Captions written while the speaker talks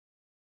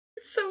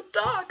It's so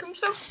dark, I'm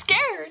so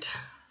scared.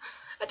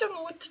 I don't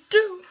know what to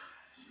do.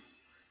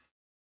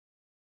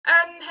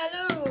 And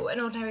hello, an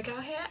ordinary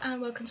girl here,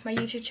 and welcome to my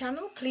YouTube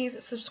channel.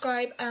 Please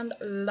subscribe and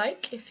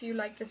like if you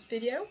like this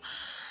video.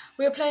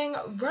 We are playing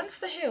Run for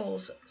the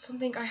Hills,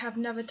 something I have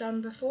never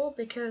done before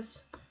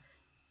because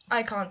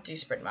I can't do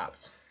sprint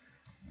maps.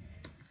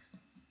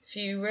 If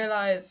you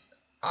realise,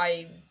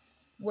 I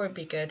won't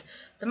be good.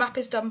 The map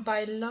is done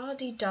by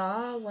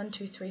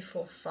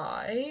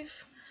La-di-da12345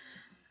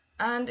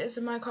 and it's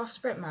a Minecraft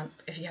sprint map,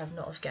 if you have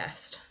not have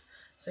guessed.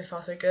 So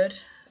far so good.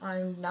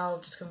 I'm now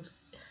just going to...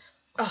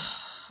 Oh,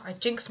 I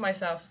jinxed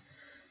myself.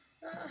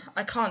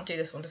 I can't do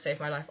this one to save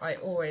my life. I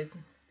always...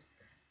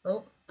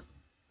 Oh.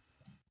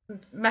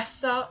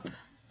 Mess up.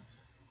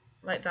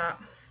 Like that.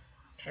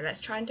 Okay, let's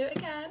try and do it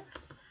again.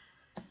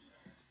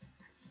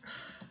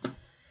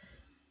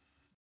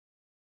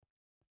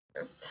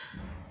 Yes.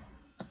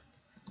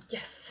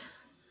 Yes.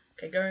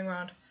 Okay, going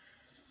around.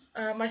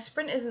 My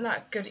sprint isn't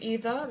that good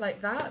either, like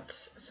that.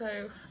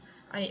 So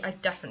I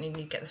definitely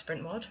need to get the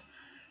sprint mod.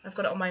 I've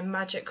got it on my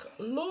magic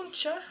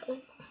launcher. Oh.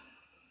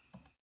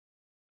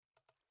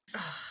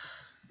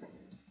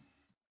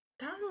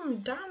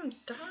 Damn.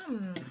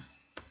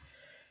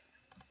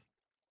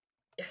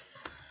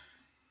 Yes.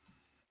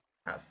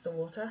 That's the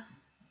water.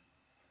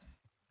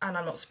 And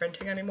I'm not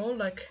sprinting anymore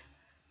like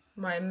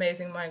my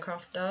amazing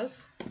Minecraft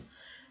does.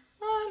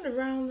 And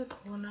around the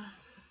corner.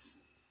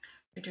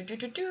 Fail.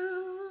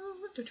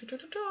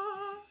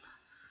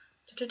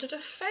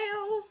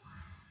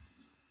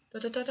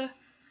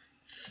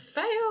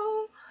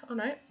 Fail. Oh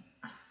no.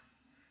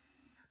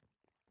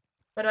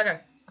 Where do I go?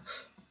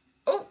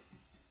 Oh.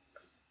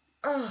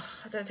 Oh,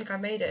 I don't think I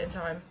made it in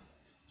time.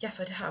 Yes,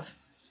 I have.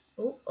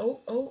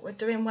 Oh, we're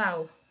doing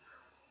well.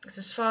 It's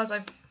as far as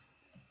I've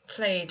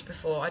played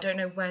before. I don't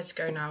know where to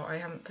go now. I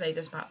haven't played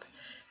this map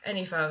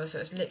any further, so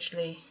it's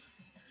literally...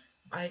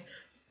 I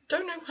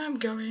don't know where I'm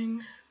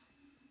going.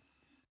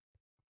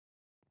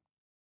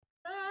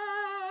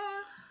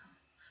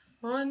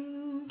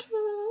 One,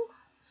 two...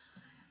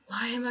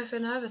 Why am I so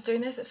nervous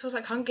doing this? It feels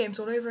like Hunger Games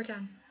all over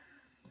again.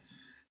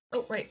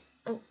 Oh, wait.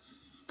 Oh,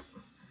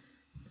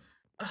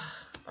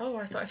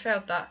 I thought I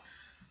failed that.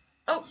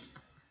 Oh!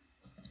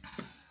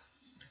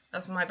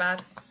 That's my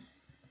bad.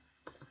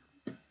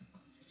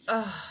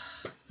 I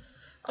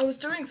was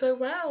doing so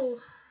well.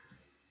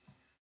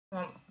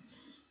 Come on.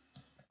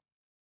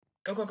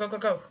 Go.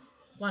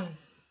 1,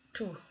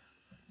 2.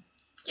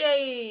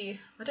 Yay!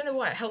 I don't know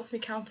why, it helps me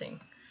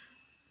counting.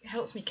 It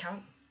helps me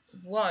count.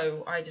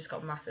 Whoa, I just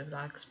got a massive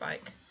lag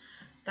spike.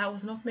 That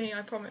was not me,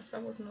 I promise.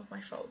 That was not my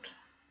fault.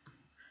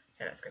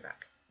 Okay, let's go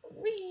back.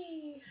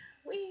 Whee!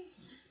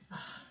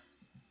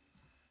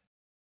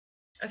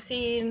 I've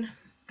seen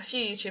a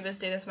few YouTubers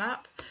do this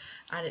map,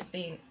 and it's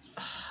been...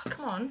 Oh,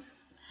 come on.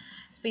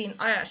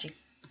 I actually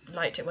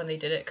liked it when they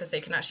did it, because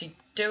they can actually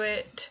do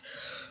it.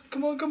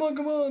 Come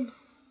on.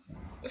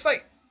 It's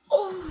like...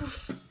 Oh,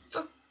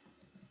 fuck.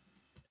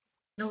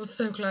 That was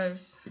so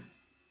close.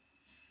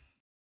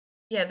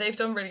 Yeah, they've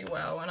done really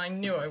well, and I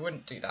knew I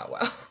wouldn't do that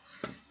well.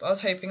 But I was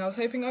hoping, like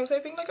I'm gonna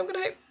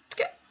hope to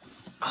get...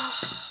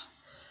 Oh,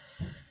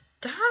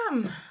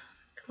 damn!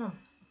 Come on.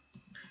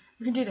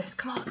 We can do this,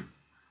 come on.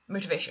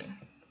 Motivation.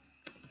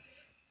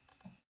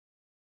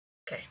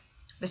 Okay,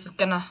 this is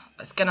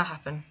it's gonna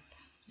happen.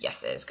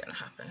 Yes, it is gonna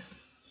happen.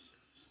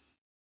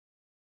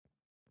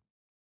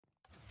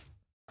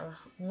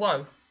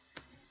 Whoa.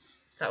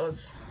 That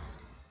was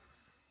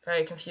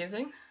very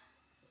confusing.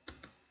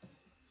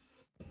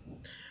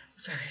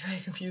 Very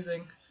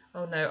confusing.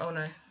 Oh no.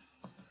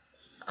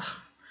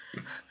 Oh,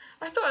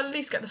 I thought I'd at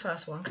least get the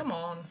first one. Come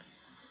on.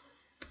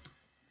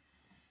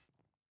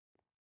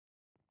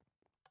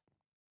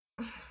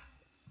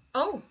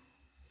 Oh.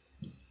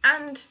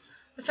 And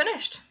I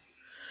finished.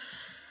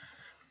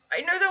 I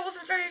know that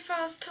wasn't very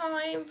fast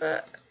time,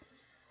 but...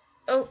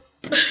 Oh.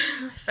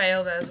 I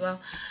failed there as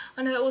well.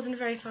 I know that wasn't a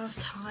very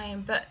fast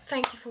time, but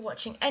thank you for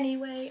watching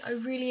anyway. I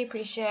really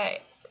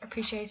appreciate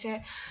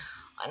it.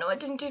 I know I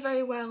didn't do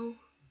very well,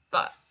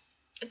 but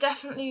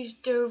definitely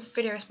do a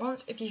video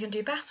response if you can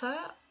do better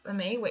than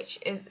me, which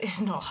is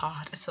not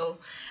hard at all.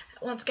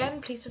 Once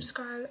again, please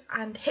subscribe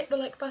and hit the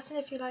like button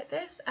if you like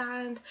this,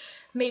 and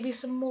maybe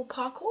some more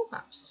parkour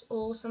maps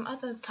or some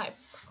other type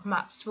of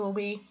maps will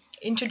be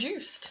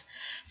introduced.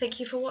 Thank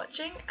you for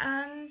watching,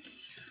 and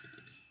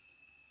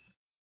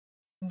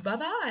bye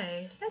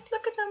bye. Let's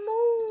look at the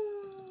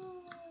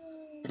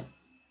moon.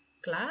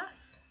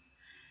 Glass.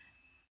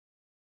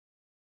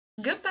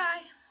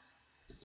 Goodbye.